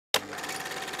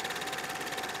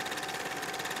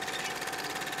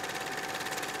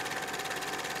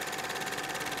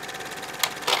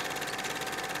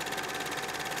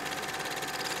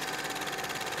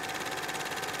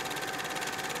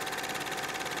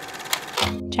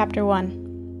Chapter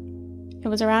 1. It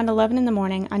was around 11 in the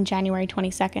morning on January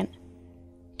 22nd.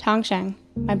 Tongsheng,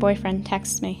 my boyfriend,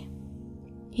 texts me.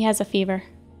 He has a fever.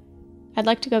 I'd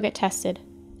like to go get tested.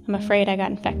 I'm afraid I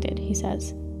got infected, he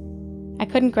says. I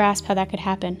couldn't grasp how that could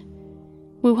happen.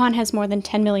 Wuhan has more than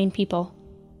 10 million people.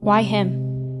 Why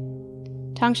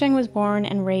him? Tongsheng was born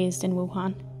and raised in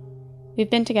Wuhan. We've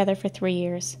been together for 3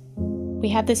 years. We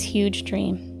had this huge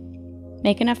dream.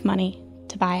 Make enough money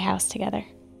to buy a house together.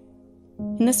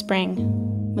 In the spring,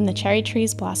 when the cherry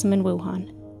trees blossom in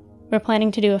Wuhan, we're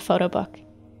planning to do a photo book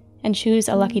and choose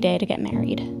a lucky day to get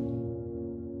married.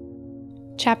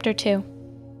 Chapter 2.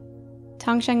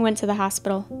 Tongsheng went to the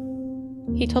hospital.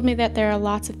 He told me that there are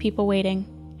lots of people waiting,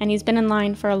 and he's been in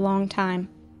line for a long time,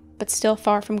 but still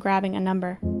far from grabbing a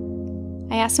number.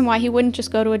 I asked him why he wouldn't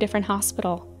just go to a different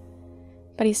hospital,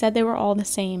 but he said they were all the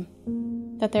same,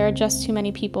 that there are just too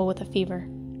many people with a fever.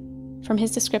 From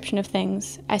his description of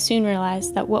things, I soon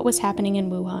realized that what was happening in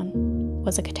Wuhan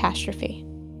was a catastrophe.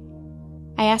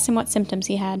 I asked him what symptoms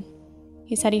he had.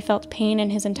 He said he felt pain in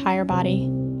his entire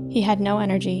body, he had no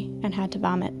energy, and had to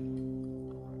vomit.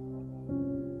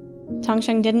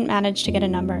 Tongsheng didn't manage to get a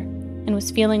number, and was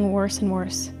feeling worse and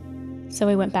worse, so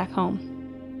we went back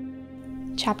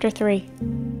home. Chapter 3.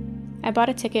 I bought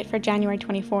a ticket for January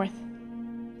 24th,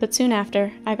 but soon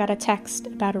after, I got a text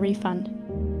about a refund.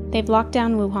 They've locked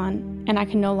down Wuhan, and I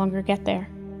can no longer get there.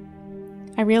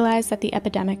 I realized that the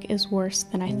epidemic is worse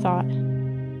than I thought.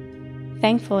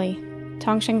 Thankfully,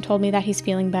 Tongsheng told me that he's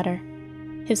feeling better.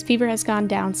 His fever has gone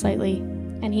down slightly,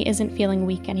 and he isn't feeling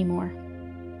weak anymore.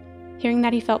 Hearing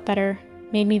that he felt better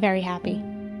made me very happy.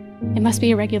 It must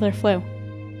be a regular flu.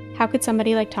 How could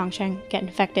somebody like Tongsheng get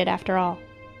infected after all?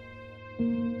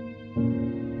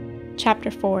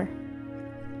 Chapter 4.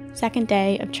 Second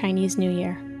day of Chinese New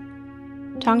Year.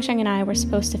 Tongsheng and I were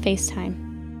supposed to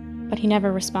FaceTime, but he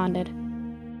never responded.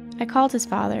 I called his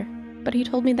father, but he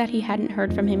told me that he hadn't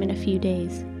heard from him in a few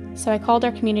days, so I called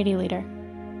our community leader,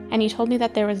 and he told me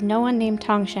that there was no one named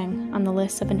Tongsheng on the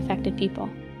list of infected people.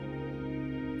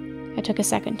 I took a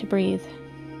second to breathe.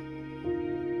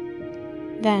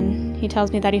 Then, he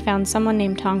tells me that he found someone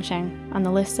named Tongsheng on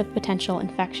the list of potential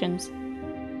infections.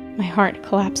 My heart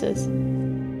collapses.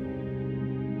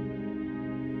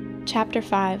 Chapter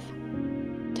 5.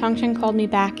 Tongsheng called me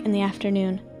back in the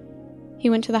afternoon. He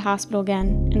went to the hospital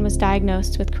again and was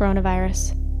diagnosed with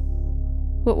coronavirus.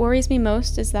 What worries me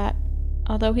most is that,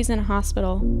 although he's in a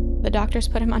hospital, the doctors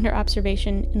put him under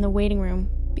observation in the waiting room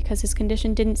because his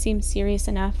condition didn't seem serious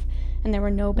enough and there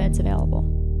were no beds available.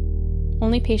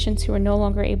 Only patients who are no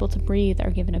longer able to breathe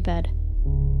are given a bed.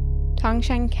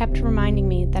 Tongsheng kept reminding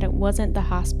me that it wasn't the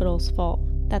hospital's fault,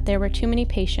 that there were too many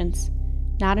patients,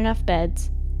 not enough beds,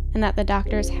 and that the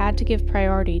doctors had to give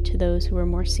priority to those who were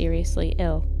more seriously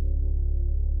ill.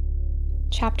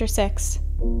 Chapter 6.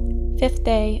 Fifth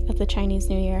day of the Chinese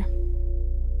New Year.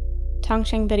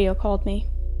 Tongsheng video called me.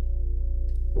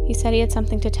 He said he had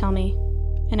something to tell me,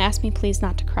 and asked me please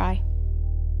not to cry.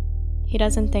 He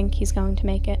doesn't think he's going to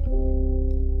make it.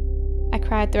 I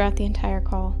cried throughout the entire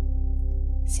call,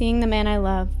 seeing the man I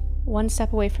love one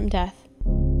step away from death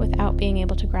without being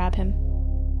able to grab him.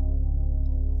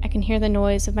 I can hear the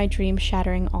noise of my dreams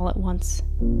shattering all at once.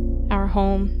 Our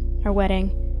home, our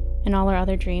wedding, and all our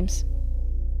other dreams.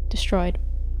 Destroyed.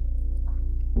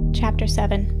 Chapter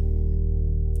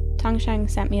 7. Tongsheng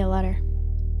sent me a letter.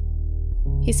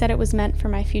 He said it was meant for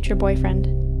my future boyfriend,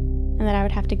 and that I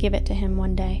would have to give it to him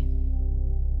one day.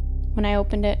 When I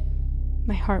opened it,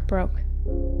 my heart broke.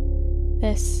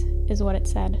 This is what it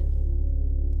said.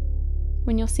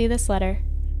 When you'll see this letter,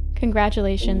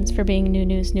 congratulations for being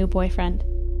Nunu's new boyfriend.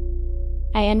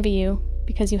 I envy you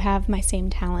because you have my same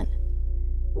talent.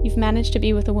 You've managed to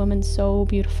be with a woman so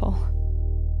beautiful.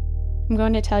 I'm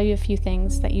going to tell you a few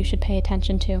things that you should pay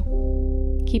attention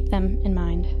to. Keep them in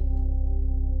mind.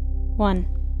 1.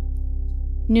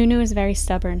 Nunu is very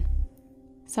stubborn.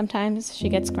 Sometimes she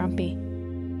gets grumpy.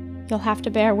 You'll have to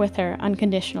bear with her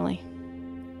unconditionally.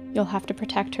 You'll have to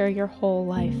protect her your whole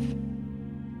life.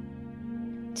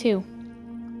 2.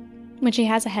 When she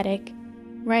has a headache,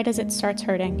 right as it starts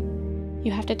hurting,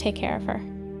 you have to take care of her.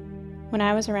 When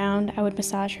I was around, I would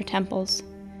massage her temples.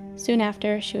 Soon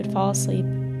after, she would fall asleep,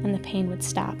 and the pain would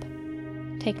stop.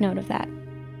 Take note of that.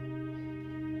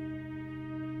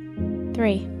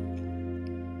 3.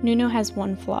 Nunu has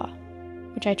one flaw,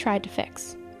 which I tried to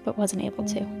fix, but wasn't able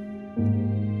to.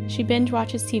 She binge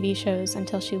watches TV shows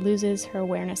until she loses her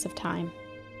awareness of time.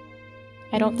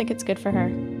 I don't think it's good for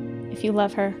her. If you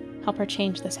love her, help her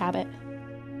change this habit.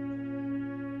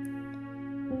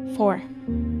 4.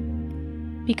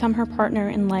 Become her partner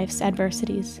in life's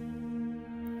adversities.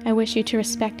 I wish you to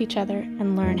respect each other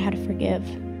and learn how to forgive.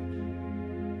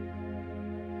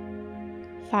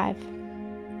 5.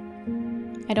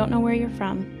 I don't know where you're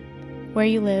from, where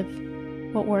you live,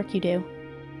 what work you do.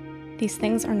 These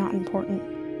things are not important.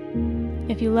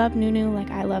 If you love Nunu like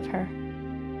I love her,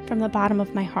 from the bottom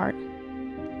of my heart,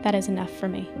 that is enough for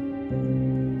me.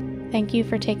 Thank you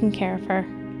for taking care of her.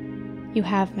 You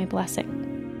have my blessing.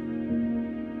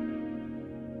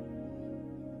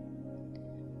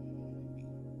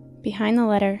 Behind the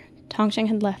letter, Tongxing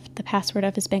had left the password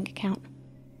of his bank account.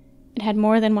 It had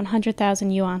more than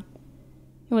 100,000 yuan.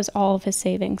 It was all of his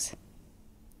savings.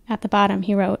 At the bottom,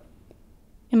 he wrote,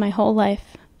 "In my whole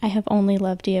life, I have only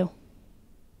loved you."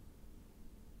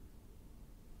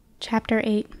 Chapter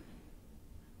 8.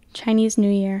 Chinese New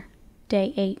Year,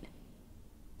 Day 8.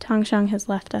 Tongxing has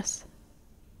left us.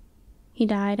 He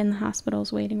died in the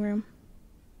hospital's waiting room.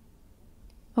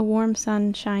 A warm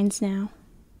sun shines now.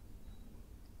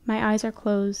 My eyes are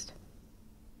closed.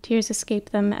 Tears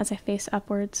escape them as I face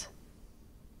upwards.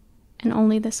 And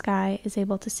only the sky is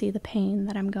able to see the pain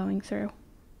that I'm going through.